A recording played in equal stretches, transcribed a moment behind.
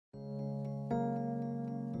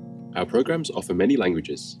Our programs offer many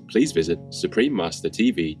languages. Please visit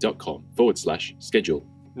suprememastertv.com/schedule.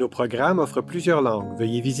 Nos programas offrent plusieurs langues.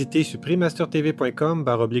 Veuillez visiter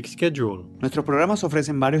suprememastertv.com/schedule. Nuestros programas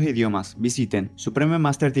ofrecen varios idiomas. Visiten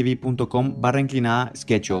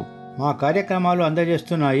suprememastertv.com/schedule. మా కార్యక్రమాలు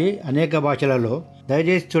అందజేస్తున్నాయి అనేక భాషలలో.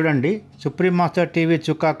 దయచేసి చూడండి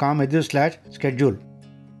suprememastertv.com/schedule.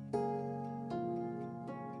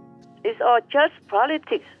 It's all church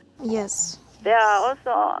politics. Yes. There are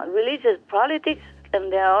also religious politics and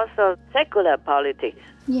there are also secular politics.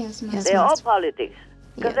 Yes, Master. They are all politics.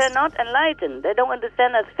 Because they're not enlightened. They don't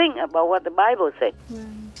understand a thing about what the Bible says.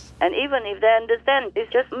 Right. And even if they understand,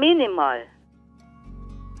 it's just minimal.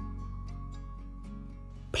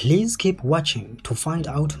 Please keep watching to find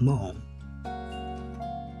out more.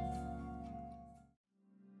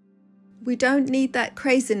 We don't need that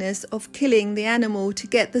craziness of killing the animal to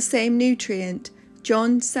get the same nutrient.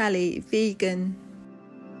 John Sally, vegan.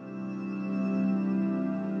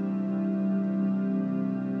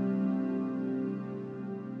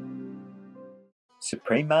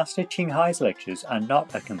 Supreme Master Ching Hai's lectures are not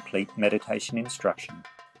a complete meditation instruction.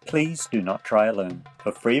 Please do not try alone.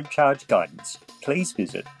 For free of charge guidance, please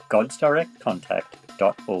visit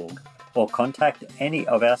godsdirectcontact.org or contact any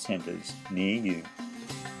of our centres near you.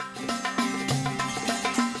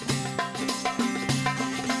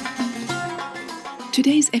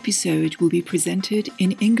 Today's episode will be presented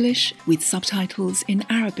in English with subtitles in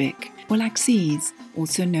Arabic, Malaxese,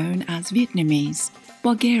 also known as Vietnamese,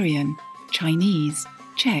 Bulgarian, Chinese,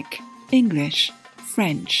 Czech, English,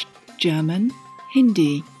 French, German,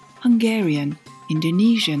 Hindi, Hungarian,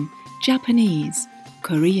 Indonesian, Japanese,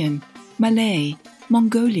 Korean, Malay,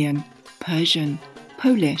 Mongolian, Persian,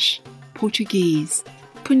 Polish, Portuguese,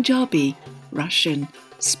 Punjabi, Russian,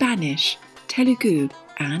 Spanish, Telugu,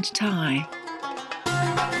 and Thai.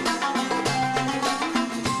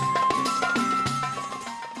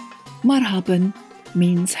 Marhaban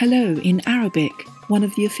means hello in Arabic, one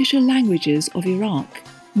of the official languages of Iraq.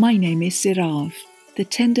 My name is Sirav, the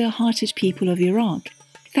tender-hearted people of Iraq.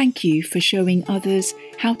 Thank you for showing others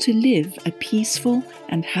how to live a peaceful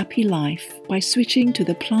and happy life by switching to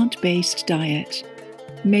the plant-based diet.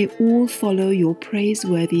 May all follow your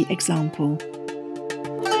praiseworthy example.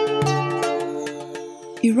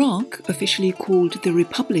 Iraq, officially called the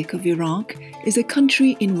Republic of Iraq, is a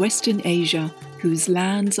country in Western Asia whose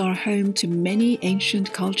lands are home to many ancient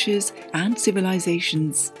cultures and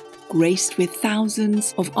civilizations, graced with thousands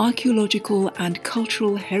of archaeological and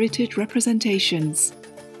cultural heritage representations.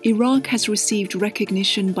 Iraq has received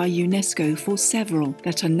recognition by UNESCO for several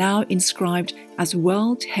that are now inscribed as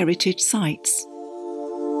World Heritage Sites.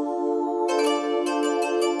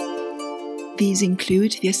 These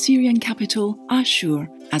include the Assyrian capital Ashur,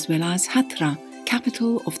 as well as Hatra,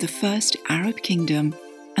 capital of the First Arab Kingdom,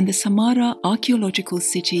 and the Samarra archaeological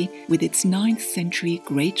city with its 9th century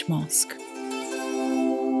Great Mosque.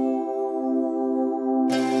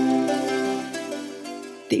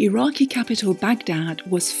 The Iraqi capital Baghdad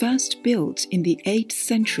was first built in the 8th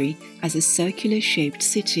century as a circular-shaped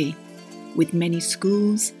city, with many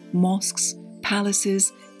schools, mosques,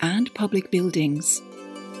 palaces, and public buildings.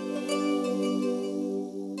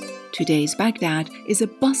 Today's Baghdad is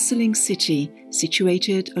a bustling city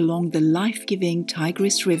situated along the life-giving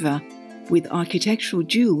Tigris River, with architectural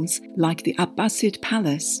jewels like the Abbasid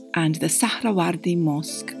Palace and the Sahrawardi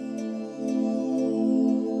Mosque.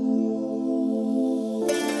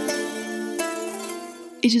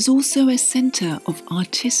 It is also a centre of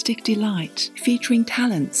artistic delight, featuring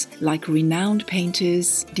talents like renowned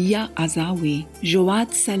painters Dia Azawi,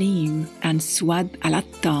 Jawad Salim, and Suad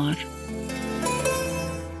Al-Attar.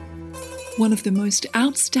 One of the most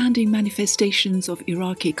outstanding manifestations of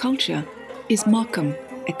Iraqi culture is Maqam,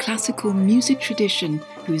 a classical music tradition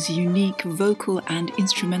whose unique vocal and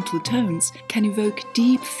instrumental tones can evoke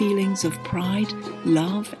deep feelings of pride,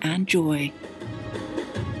 love, and joy.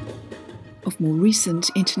 Of more recent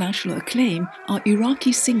international acclaim are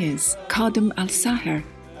Iraqi singers Kadhim Al-Sahar,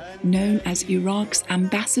 known as Iraq's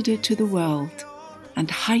ambassador to the world, and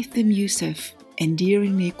Haitham Yusuf,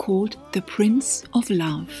 endearingly called the Prince of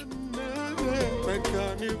Love.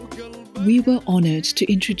 We were honoured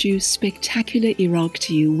to introduce spectacular Iraq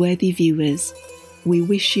to you, worthy viewers. We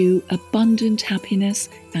wish you abundant happiness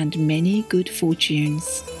and many good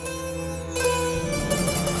fortunes.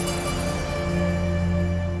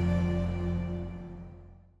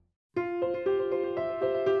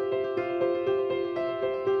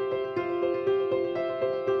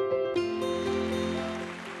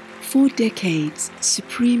 For decades,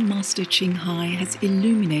 Supreme Master Ching Hai has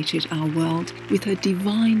illuminated our world with her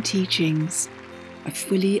divine teachings. a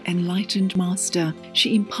fully enlightened master,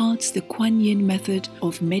 she imparts the Kuan Yin method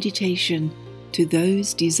of meditation to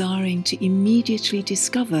those desiring to immediately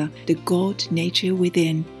discover the God nature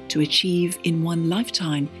within, to achieve in one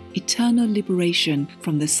lifetime eternal liberation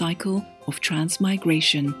from the cycle of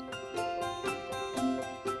transmigration.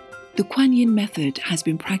 The Kuan Yin method has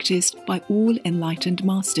been practiced by all enlightened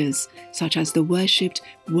masters, such as the worshipped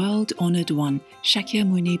world-honored one,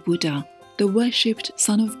 Shakyamuni Buddha, the worshipped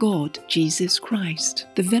Son of God, Jesus Christ,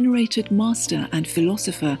 the venerated master and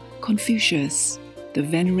philosopher, Confucius, the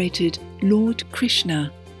venerated Lord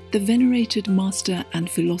Krishna, the venerated master and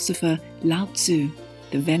philosopher, Lao Tzu,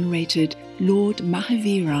 the venerated Lord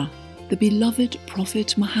Mahavira, the beloved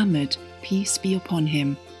Prophet Muhammad, peace be upon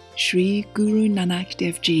him, Sri Guru Nanak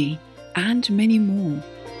Dev Ji, and many more.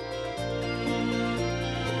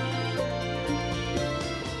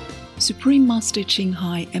 Supreme Master Ching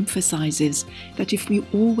Hai emphasizes that if we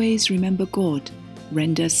always remember God,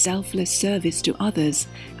 render selfless service to others,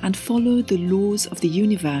 and follow the laws of the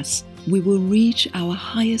universe, we will reach our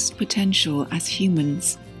highest potential as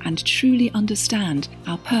humans and truly understand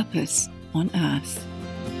our purpose on earth.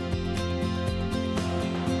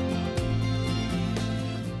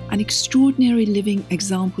 An extraordinary living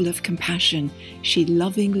example of compassion, she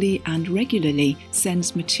lovingly and regularly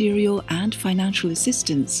sends material and financial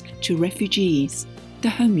assistance to refugees, the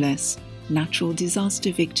homeless, natural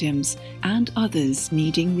disaster victims, and others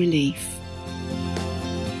needing relief.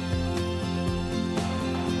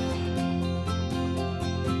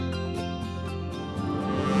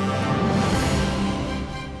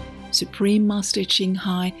 Supreme Master Ching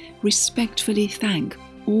Hai respectfully thank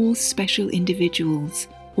all special individuals,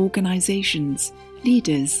 organizations,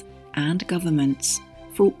 leaders, and governments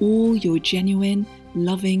for all your genuine,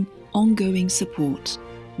 loving, ongoing support.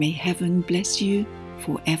 May heaven bless you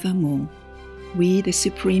forevermore. We, the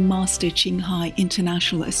Supreme Master Ching Hai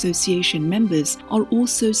International Association members, are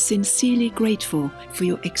also sincerely grateful for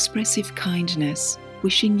your expressive kindness,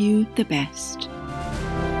 wishing you the best.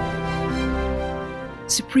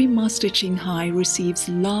 Supreme Master Ching Hai receives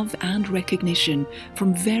love and recognition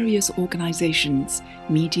from various organizations,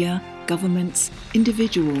 media, governments,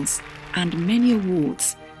 individuals, and many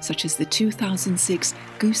awards, such as the 2006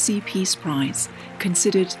 Gusi Peace Prize,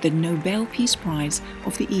 considered the Nobel Peace Prize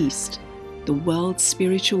of the East, the World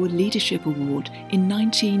Spiritual Leadership Award in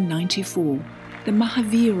 1994, the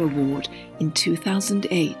Mahavir Award in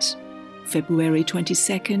 2008, February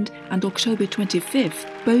 22nd and October 25th,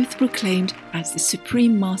 both proclaimed as the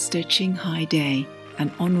Supreme Master Ching Hai Day,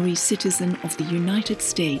 an honorary citizen of the United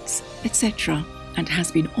States, etc., and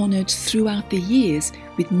has been honored throughout the years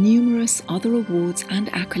with numerous other awards and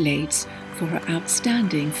accolades for her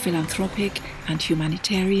outstanding philanthropic and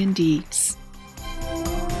humanitarian deeds.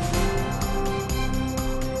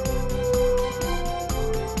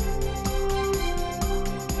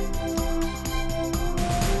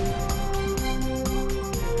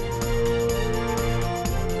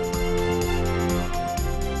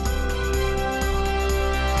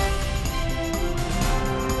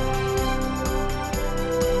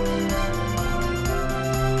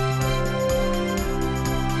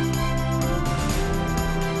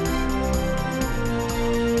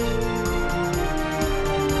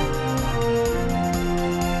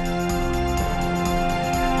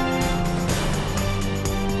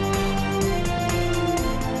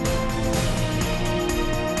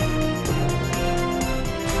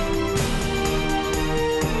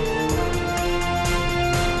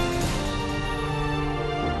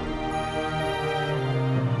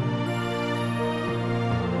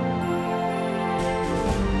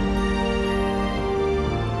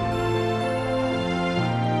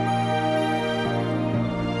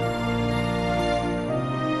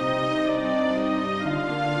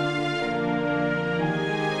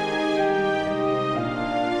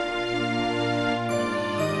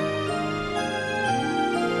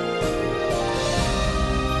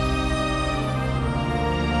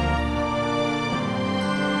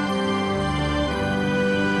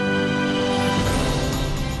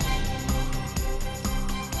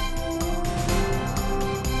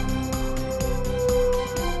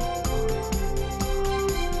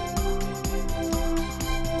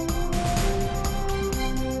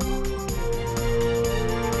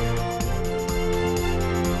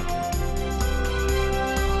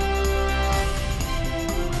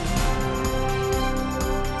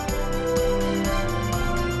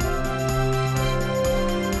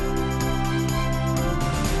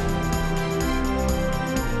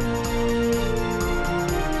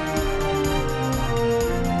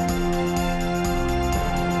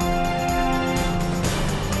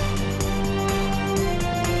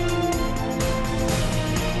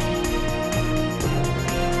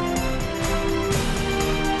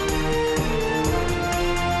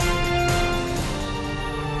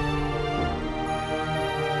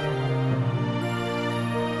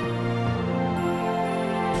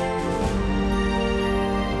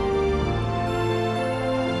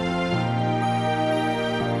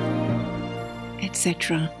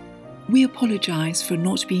 etc. We apologize for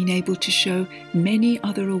not being able to show many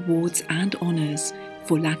other awards and honors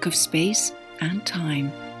for lack of space and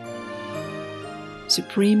time.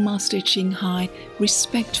 Supreme Master Ching Hai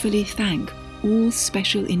respectfully thank all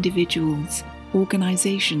special individuals,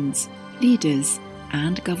 organizations, leaders,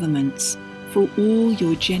 and governments for all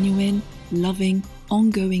your genuine, loving,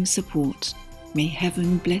 ongoing support. May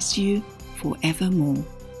heaven bless you forevermore.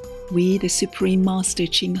 We, the Supreme Master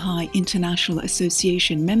Ching Hai International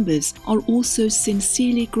Association members, are also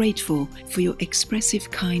sincerely grateful for your expressive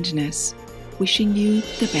kindness, wishing you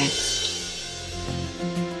the best.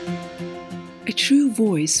 A true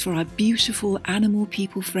voice for our beautiful animal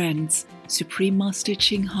people friends, Supreme Master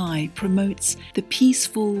Ching Hai promotes the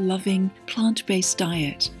peaceful, loving, plant-based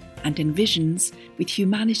diet and envisions, with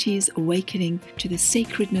humanity's awakening to the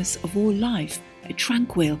sacredness of all life, a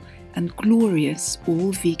tranquil and glorious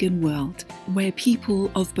all-vegan world, where people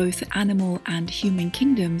of both animal and human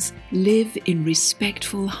kingdoms live in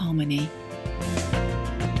respectful harmony.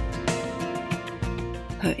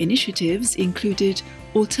 Her initiatives included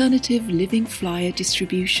alternative living flyer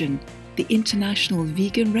distribution, the international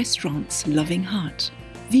vegan restaurants Loving Hut,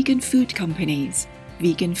 vegan food companies,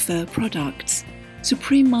 vegan fur products,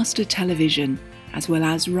 Supreme Master Television, as well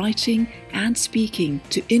as writing and speaking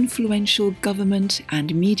to influential government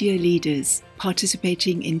and media leaders,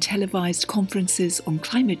 participating in televised conferences on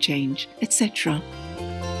climate change, etc.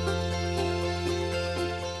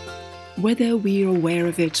 Whether we are aware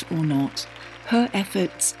of it or not, her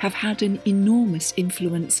efforts have had an enormous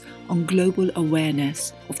influence on global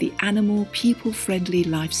awareness of the animal people-friendly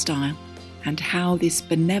lifestyle and how this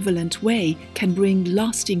benevolent way can bring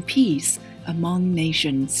lasting peace among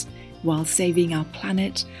nations, while saving our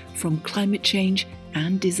planet from climate change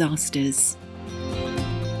and disasters.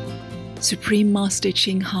 Supreme Master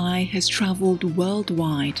Ching Hai has travelled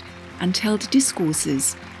worldwide and held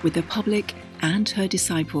discourses with the public and her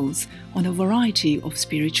disciples on a variety of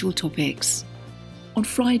spiritual topics. On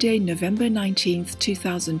Friday, November 19th,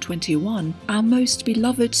 2021, our most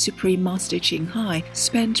beloved Supreme Master Ching Hai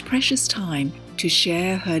spent precious time to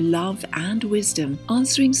share her love and wisdom,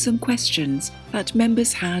 answering some questions that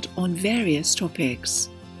members had on various topics.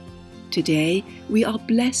 Today, we are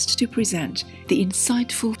blessed to present the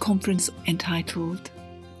insightful conference entitled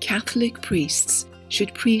Catholic Priests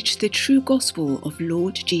Should Preach the True Gospel of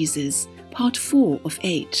Lord Jesus, Part 4 of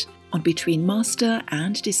 8, on Between Master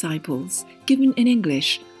and Disciples, given in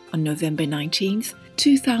English on November 19th,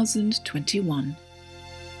 2021.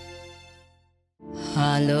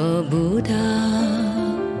 Hello, Buddha,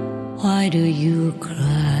 why do you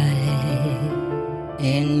cry?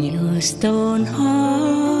 In your stone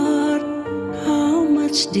heart, how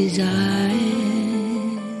much desire?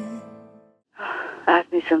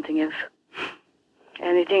 Ask me something else.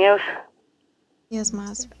 Anything else? Yes,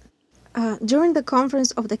 Master. During the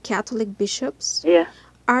conference of the Catholic bishops, Yeah.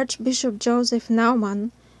 Archbishop Joseph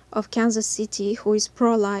Naumann of Kansas City, who is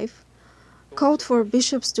pro-life, called for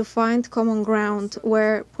bishops to find common ground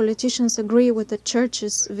where politicians agree with the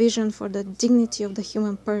Church's vision for the dignity of the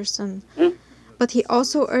human person. But he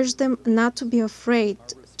also urged them not to be afraid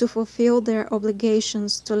to fulfill their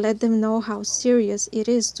obligations, to let them know how serious it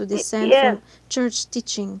is to dissent from Church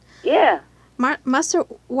teaching. Yeah. Master,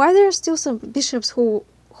 why there are still some bishops who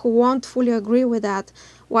won't fully agree with that?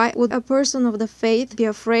 Why would a person of the faith be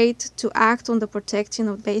afraid to act on the protecting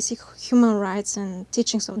of basic human rights and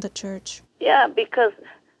teachings of the Church? Yeah, because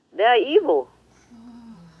they are evil.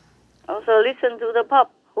 Also listen to the Pope,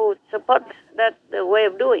 who supports that way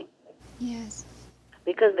of doing. Yes.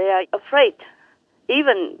 Because they are afraid,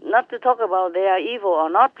 even not to talk about they are evil or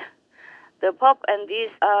not. The Pope and these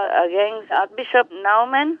are against Archbishop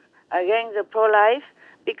Naumann, against the pro-life,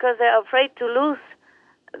 because they are afraid to lose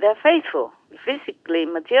their faithful, physically,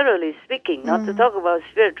 materially speaking, not to talk about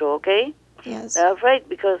spiritual, okay? Yes. They're afraid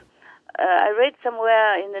because I read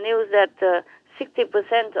somewhere in the news that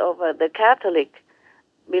 60% of the Catholic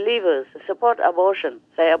believers support abortion,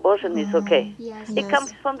 say abortion is okay. Yes. It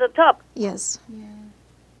comes from the top. Yes.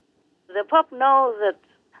 The Pope knows that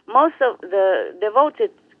most of the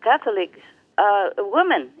devoted Catholics are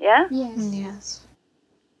women, yeah? Yes.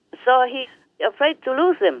 So he's afraid to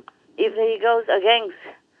lose them if he goes against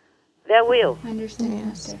their will. I understand,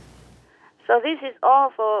 Master. So this is all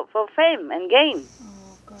for fame and gain.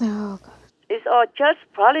 Oh, God. It's all church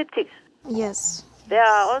politics. Yes. There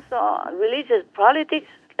are also religious politics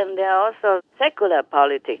and there are also secular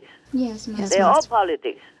politics. Yes, Master. They're all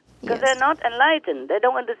politics. Because Yes. they're not enlightened. They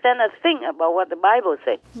don't understand a thing about what the Bible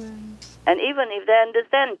says. And even if they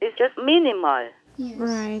understand, it's just minimal.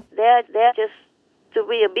 Right. They're just to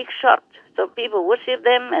be a big shot. So people worship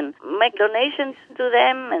them and make donations to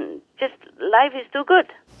them, and just life is too good.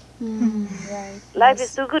 Right. Life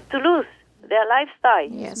is too good to lose. Their lifestyle.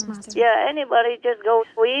 Yes, Master. Yeah, anybody just goes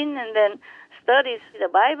in and then studies the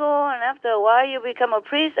Bible, and after a while you become a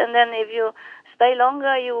priest, and then if you stay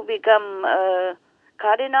longer, you become a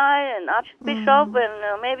cardinal and archbishop,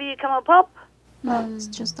 and maybe you become a pope. It's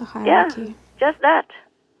just a Yeah, hierarchy. just that.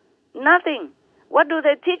 Nothing. What do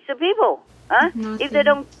they teach the people? Huh? If they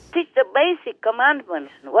don't teach the basic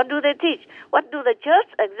commandments, what do they teach? What do the church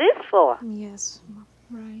exist for? Yes.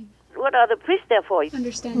 Right. What are the priests there for?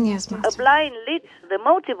 Understand. Yes, A Master. blind leads the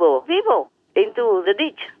multiple people into the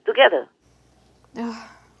ditch together. Oh,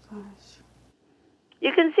 gosh.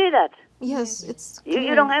 You can see that. Yes, it's You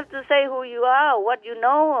clear. don't have to say who you are, or what you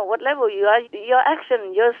know, or what level you are. Your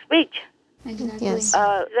action, your speech Yes.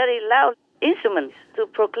 are very loud instruments to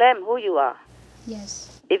proclaim who you are.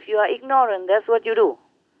 Yes. If you are ignorant, that's what you do.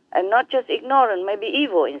 And not just ignorant, maybe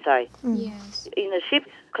evil inside. Yes. In the sheep's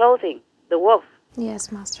clothing, the wolf.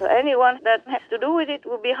 Yes, Master. So anyone that has to do with it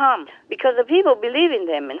will be harmed. Because the people believe in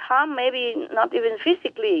them, and harm maybe not even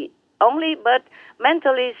physically only, but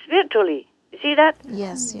mentally, spiritually. You see that?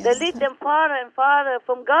 Yes, yes. They lead them farther and farther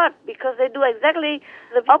from God because they do exactly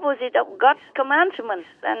the opposite of God's commandments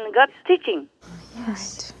and God's teaching.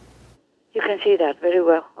 Right. You can see that very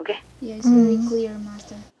well, okay? Yes, very clear,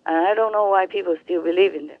 Master. And I don't know why people still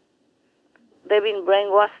believe in them. They've been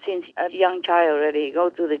brainwashed since a young child already. Go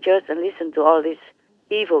to the church and listen to all this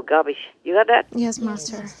evil garbage. You got that? Yes,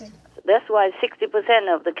 Master. That's why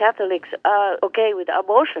 60% of the Catholics are okay with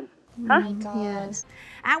abortion. Huh? Yes.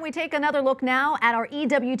 And we take another look now at our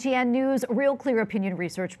EWTN News Real Clear Opinion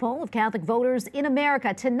Research poll of Catholic voters in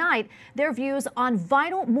America. Tonight, their views on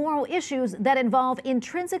vital moral issues that involve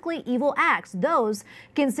intrinsically evil acts, those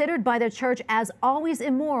considered by the church as always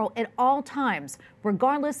immoral at all times,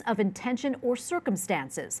 regardless of intention or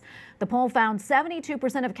circumstances. The poll found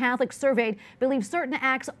 72% of Catholics surveyed believe certain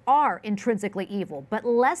acts are intrinsically evil, but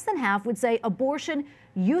less than half would say abortion,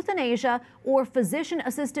 euthanasia, or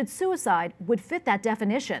physician-assisted suicide would fit that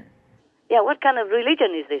definition. Yeah, what kind of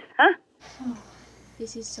religion is this, huh?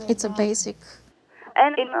 This is so It's a bad. basic.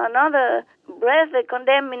 And in another breath, they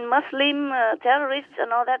condemn in Muslim terrorists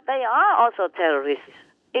and all that. They are also terrorists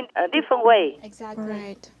in a different way. Exactly.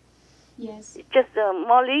 Right. Yes. It's just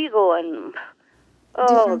more legal and, oh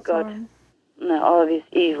Different God, form. no, all this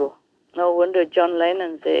evil. No wonder John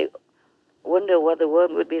Lennon said, wonder what the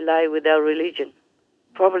world would be like without religion.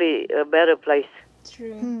 Probably a better place.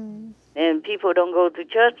 True. And people don't go to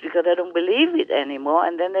church because they don't believe it anymore.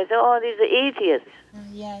 And then they say, oh, these are atheists.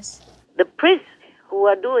 Yes. The priests who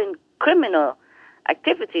are doing criminal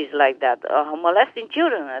activities like that, molesting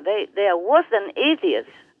children, they are worse than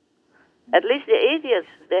atheists. At least the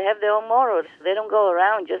atheists, they have their own morals. They don't go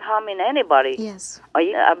around just harming anybody Yes. or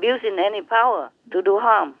abusing any power to do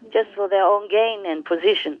harm just for their own gain and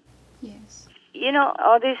position. Yes. You know,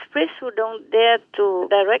 all these priests who don't dare to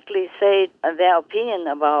directly say their opinion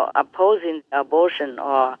about opposing abortion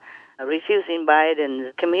or refusing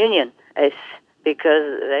Biden's communion is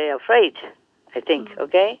because they're afraid, I think,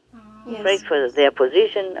 okay? Afraid for their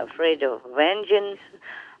position, afraid of vengeance,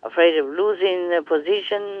 afraid of losing the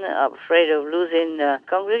position, afraid of losing the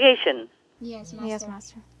congregation. Yes, Master. Yes,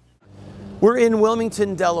 Master. We're in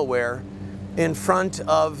Wilmington, Delaware, in front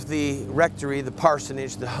of the rectory, the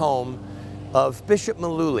parsonage, the home of Bishop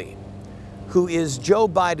Mullooly, who is Joe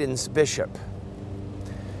Biden's bishop.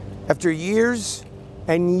 After years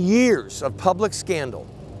and years of public scandal,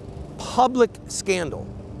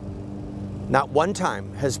 not one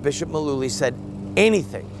time has Bishop Mullooly said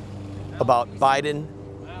anything about Biden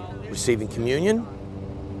receiving communion,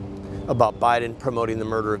 about Biden promoting the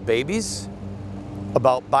murder of babies,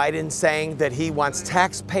 about Biden saying that he wants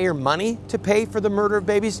taxpayer money to pay for the murder of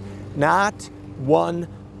babies. Not one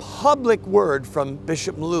public word from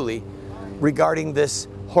Bishop Mullooly regarding this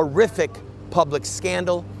horrific public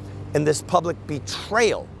scandal and this public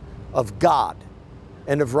betrayal of God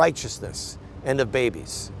and of righteousness and of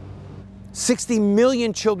babies. 60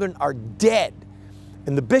 million children are dead.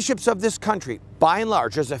 And the bishops of this country, by and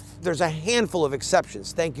large, there's a handful of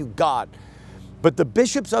exceptions, thank you God, but the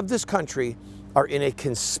bishops of this country are in a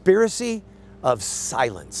conspiracy of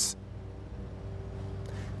silence.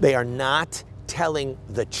 They are not telling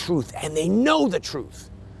the truth, and they know the truth.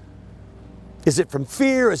 Is it from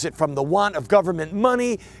fear? Is it from the want of government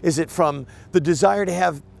money? Is it from the desire to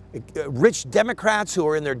have rich Democrats who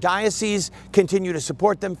are in their diocese continue to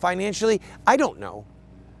support them financially? I don't know.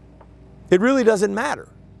 It really doesn't matter.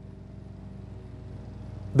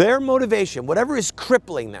 Their motivation, whatever is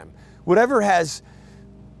crippling them, whatever has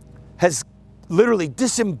literally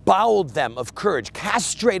disemboweled them of courage,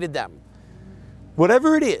 castrated them.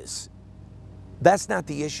 Whatever it is, that's not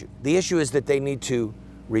the issue. The issue is that they need to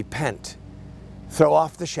repent, throw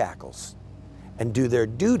off the shackles, and do their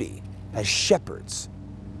duty as shepherds.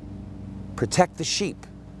 Protect the sheep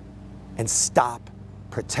and stop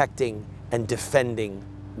protecting and defending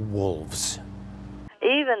wolves.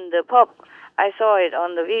 Even the Pope, I saw it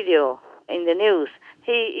on the video in the news,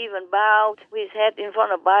 he even bowed his head in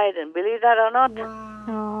front of Biden. Believe that or not?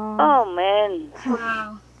 Wow. Oh, man.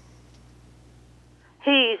 Wow.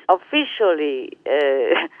 He is officially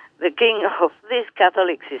the king of this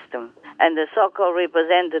Catholic system and the so-called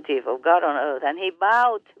representative of God on earth. And he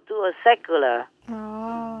bowed to a secular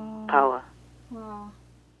power. Wow.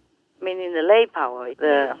 Meaning the lay power,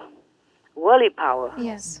 the worldly power.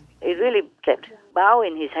 Yes. He really kept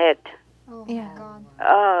bowing his head. Oh, my God.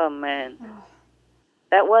 Oh, man.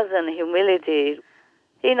 That wasn't humility.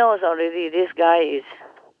 He knows already this guy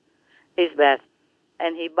is bad.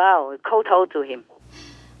 And he bowed, kowtowed to him.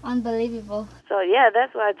 Unbelievable. So, yeah,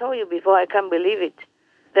 that's why I told you before. I can't believe it,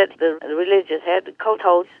 that the religious had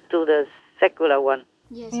kowtowed to the secular one.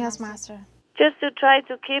 Yes, Master. Just to try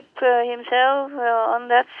to keep himself on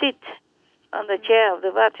that seat, on the chair of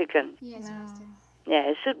the Vatican. Yes, Master. Yeah,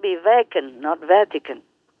 it should be vacant, not Vatican.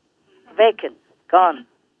 Vacant, gone.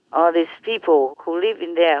 All these people who live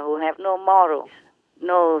in there who have no morals,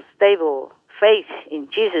 no stable faith in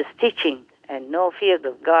Jesus' teaching, and no fear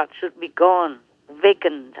of God should be gone,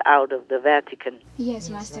 vacant out of the Vatican. Yes,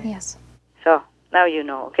 Master. Yes. So, now you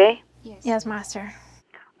know, okay? Yes, Master.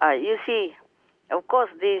 You see, of course,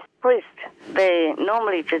 these priests, they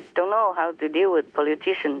normally just don't know how to deal with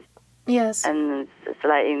politicians. Yes. And it's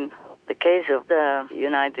like in the case of the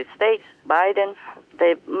United States, Biden,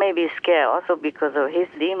 they may be scared also because of his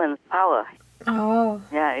demon power. Oh.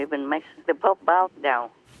 Yeah, even makes the Pope bow down.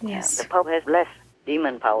 Yes. The Pope has less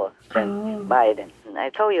demon power than Biden. And I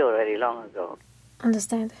told you already long ago.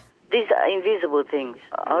 Understand. These are invisible things.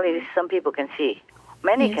 Only some people can see.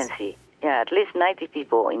 Many can see. Yeah, at least 90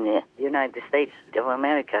 people in the United States of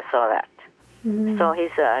America saw that. So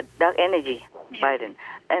he's a dark energy, Biden.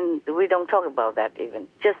 And we don't talk about that even.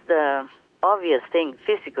 Just the obvious things,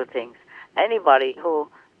 physical things. Anybody who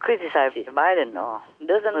criticizes Biden or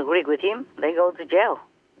doesn't agree with him, they go to jail.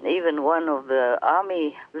 Even one of the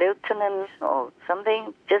army lieutenants or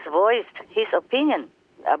something just voiced his opinion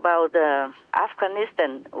about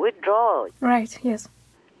Afghanistan withdrawal. Right, yes.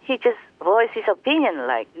 He just voiced his opinion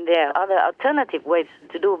like there are other alternative ways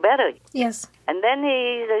to do better. Yes. And then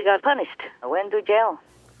he got punished, went to jail.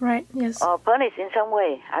 Right, yes. Or punished in some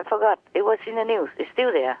way. I forgot. It was in the news. It's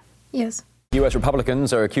still there. Yes. U.S.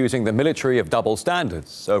 Republicans are accusing the military of double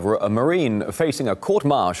standards over a Marine facing a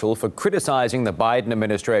court-martial for criticizing the Biden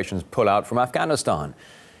administration's pullout from Afghanistan.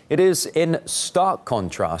 It is in stark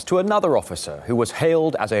contrast to another officer who was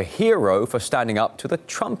hailed as a hero for standing up to the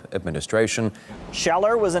Trump administration.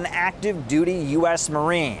 Scheller was an active-duty U.S.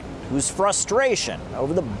 Marine whose frustration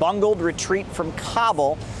over the bungled retreat from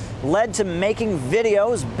Kabul led to making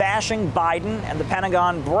videos bashing Biden and the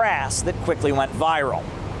Pentagon brass that quickly went viral.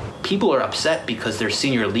 People are upset because their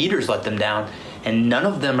senior leaders let them down, and none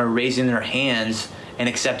of them are raising their hands and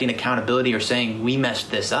accepting accountability or saying, we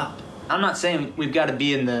messed this up. I'm not saying we've got to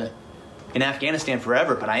be in Afghanistan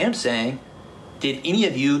forever, but I am saying, did any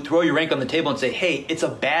of you throw your rank on the table and say, hey, it's a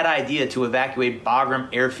bad idea to evacuate Bagram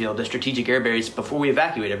Airfield, the strategic air base, before we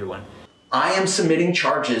evacuate everyone? I am submitting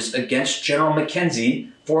charges against General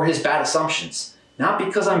McKenzie for his bad assumptions. Not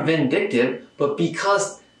because I'm vindictive, but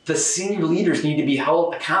because the senior leaders need to be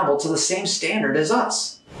held accountable to the same standard as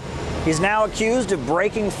us. He's now accused of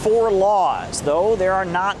breaking 4 laws, though there are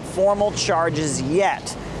not formal charges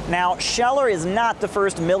yet. Now, Scheller is not the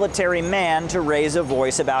first military man to raise a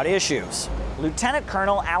voice about issues. Lieutenant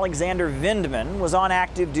Colonel Alexander Vindman was on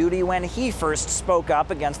active duty when he first spoke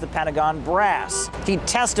up against the Pentagon brass. He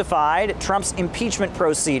testified at Trump's impeachment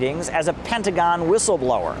proceedings as a Pentagon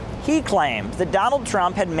whistleblower. He claimed that Donald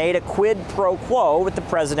Trump had made a quid pro quo with the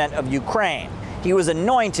president of Ukraine. He was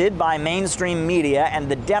anointed by mainstream media and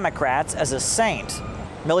the Democrats as a saint.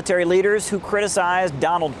 Military leaders who criticized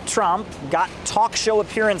Donald Trump got talk show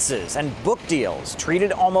appearances and book deals,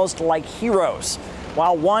 treated almost like heroes,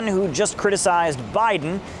 while one who just criticized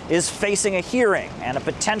Biden is facing a hearing and a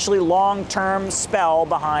potentially long-term spell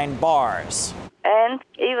behind bars. And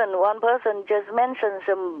even one person just mentioned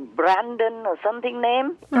some Brandon or something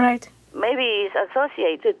name. Right. Maybe he's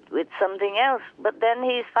associated with something else, but then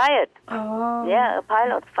he's fired. Oh. Yeah, a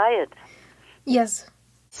pilot fired. Yes.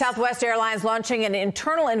 Southwest Airlines launching an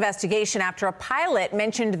internal investigation after a pilot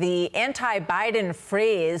mentioned the anti-Biden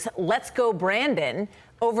phrase, "Let's go Brandon,"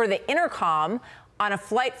 over the intercom on a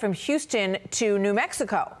flight from Houston to New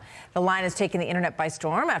Mexico. The line has taken the internet by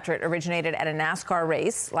storm after it originated at a NASCAR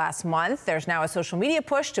race last month. There's now a social media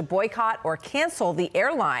push to boycott or cancel the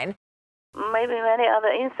airline. Maybe many other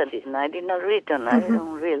incidents. I did not read them. I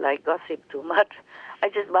don't really like gossip too much. I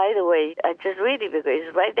just, by the way, I just read it because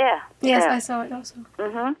it's right there. Yes, yeah. I saw it also.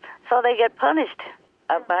 So they get punished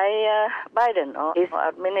by Biden or his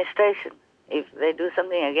administration if they do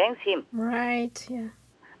something against him. Right, yeah.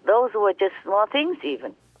 Those were just small things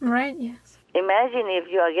even. Right, yes. Imagine if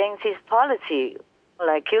you're against his policy,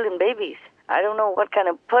 like killing babies. I don't know what kind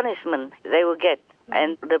of punishment they will get.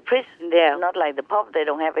 And the priests, they're not like the Pope. They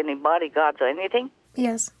don't have any bodyguards or anything.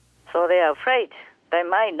 Yes. So they are afraid. They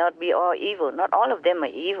might not be all evil. Not all of them are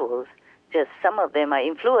evil. Just some of them are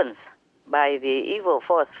influenced by the evil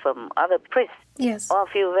force from other priests. Yes. Or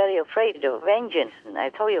feel very afraid of vengeance. I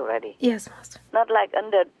told you already. Yes, Master. Not like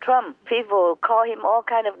under Trump. People call him all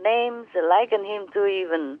kind of names, liken him to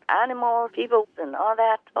even animals, people, and all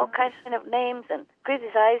that, all kinds of names, and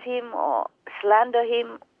criticize him or slander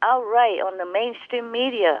him outright on the mainstream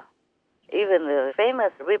media. Even the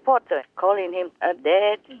famous reporter calling him a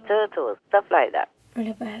dead turtle, stuff like that.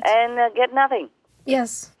 Really bad. And get nothing.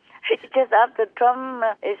 Yes. Just after Trump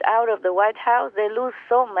is out of the White House, they lose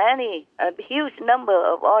so many, a huge number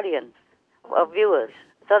of audience, of viewers.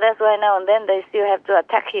 So that's why now and then they still have to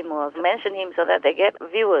attack him or mention him so that they get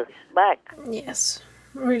viewers back. Yes,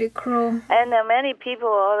 really cruel. And many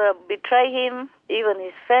people betray him, even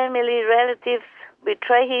his family, relatives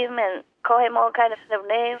betray him and call him all kinds of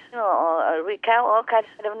names or recount all kinds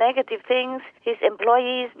of negative things. His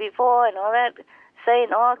employees before and all that,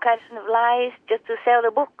 saying all kinds of lies just to sell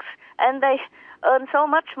the books. And they earn so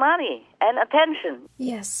much money and attention.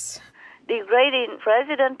 Yes. Degrading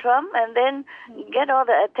President Trump and then get all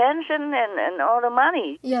the attention and all the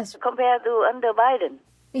money. Yes. Compared to under Biden.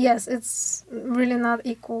 Yes, it's really not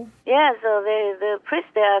equal. Yeah, so the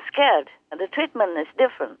priests, they are scared. The treatment is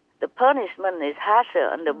different. The punishment is harsher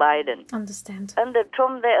under Biden. Understand. Under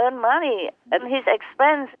Trump, they earn money at his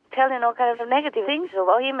expense, telling all kinds of negative things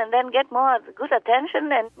about him, and then get more good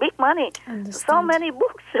attention and big money. Understand. So many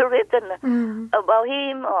books are written about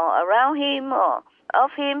him or around him or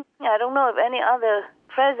of him. I don't know if any other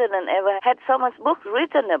president ever had so much books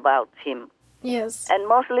written about him. Yes. And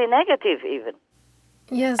mostly negative even.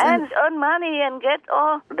 Yes. And earn money and get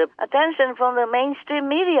all the attention from the mainstream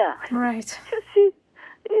media. Right. You see?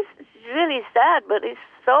 It's really sad, but it's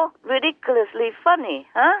so ridiculously funny,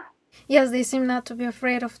 huh? Yes, they seem not to be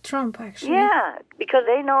afraid of Trump, actually. Yeah, because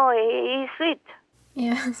they know he's sweet.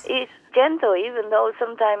 Yes. He's gentle, even though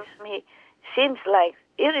sometimes he seems like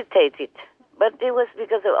irritated. But it was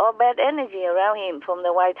because of all bad energy around him from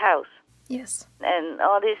the White House. Yes. And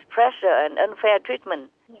all this pressure and unfair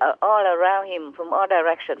treatment all around him from all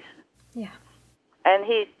directions. Yeah. And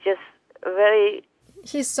he's just very...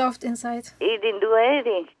 He's soft inside. He didn't do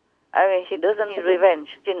anything. I mean, he doesn't need revenge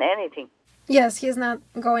in anything. Yes, he's not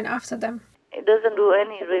going after them. He doesn't do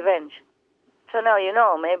any revenge. So now you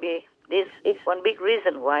know, maybe this is one big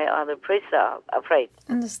reason why other priests are afraid.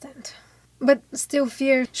 Understand. But still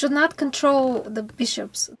fear should not control the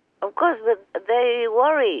bishops. Of course, but they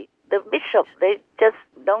worry. The bishops, they just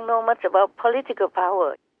don't know much about political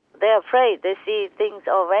power. They're afraid. They see things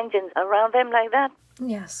of vengeance around them like that.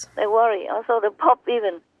 Yes. They worry. Also, the Pope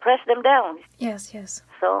even pressed them down. Yes, yes.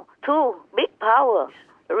 So, two big powers.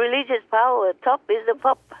 Religious power, top is the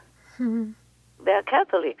Pope. They are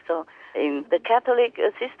Catholic, so in the Catholic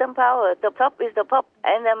system power, the top is the Pope.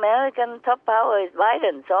 And the American top power is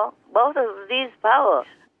Biden. So, both of these powers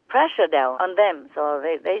pressure down on them, so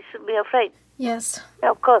they should be afraid. Yes.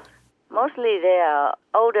 Yeah, of course. Mostly they are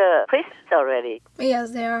older priests already.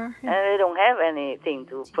 Yes, they are. And they don't have anything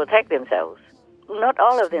to protect themselves. Not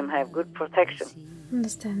all of them have good protection.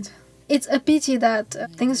 Understand. It's a pity that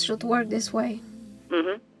things should work this way.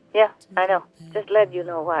 Yeah, I know. Just let you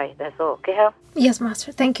know why. That's all. Okay, huh? Yes,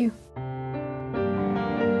 Master. Thank you.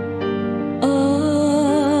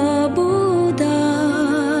 Oh, Buddha,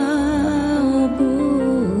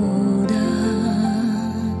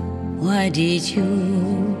 why did you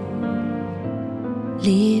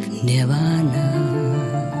leave Nirvana?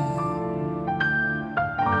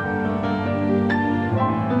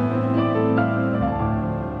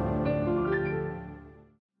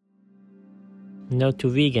 No to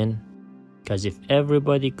vegan, because if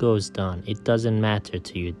everybody goes down, it doesn't matter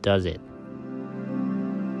to you, does it?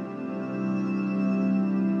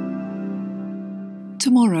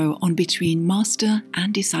 Tomorrow on Between Master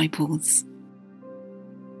and Disciples.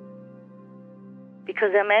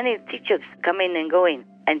 because there are many teachers coming and going.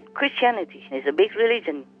 And Christianity is a big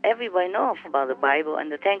religion. Everybody knows about the Bible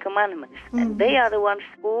and the Ten Commandments. And they are the ones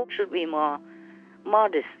who should be more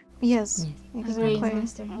modest. Yes,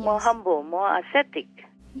 exactly. More humble, more ascetic.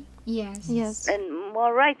 Yes. And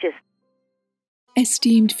more righteous.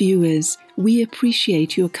 Esteemed viewers, we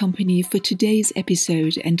appreciate your company for today's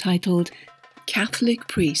episode entitled Catholic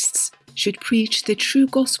Priests Should Preach the True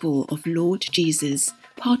Gospel of Lord Jesus,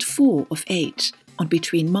 Part 4 of 8, on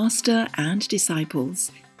Between Master and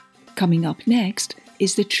Disciples. Coming up next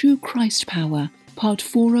is The True Christ Power, Part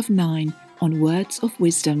 4 of 9, on Words of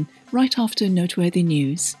Wisdom, right after Noteworthy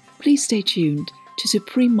News. Please stay tuned to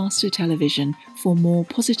Supreme Master Television for more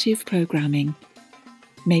positive programming.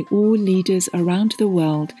 May all leaders around the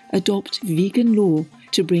world adopt vegan law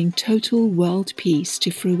to bring total world peace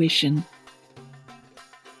to fruition.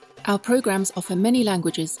 Our programs offer many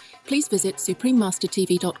languages. Please visit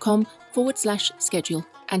suprememastertv.com/schedule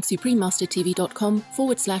and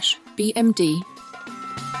suprememastertv.com/BMD.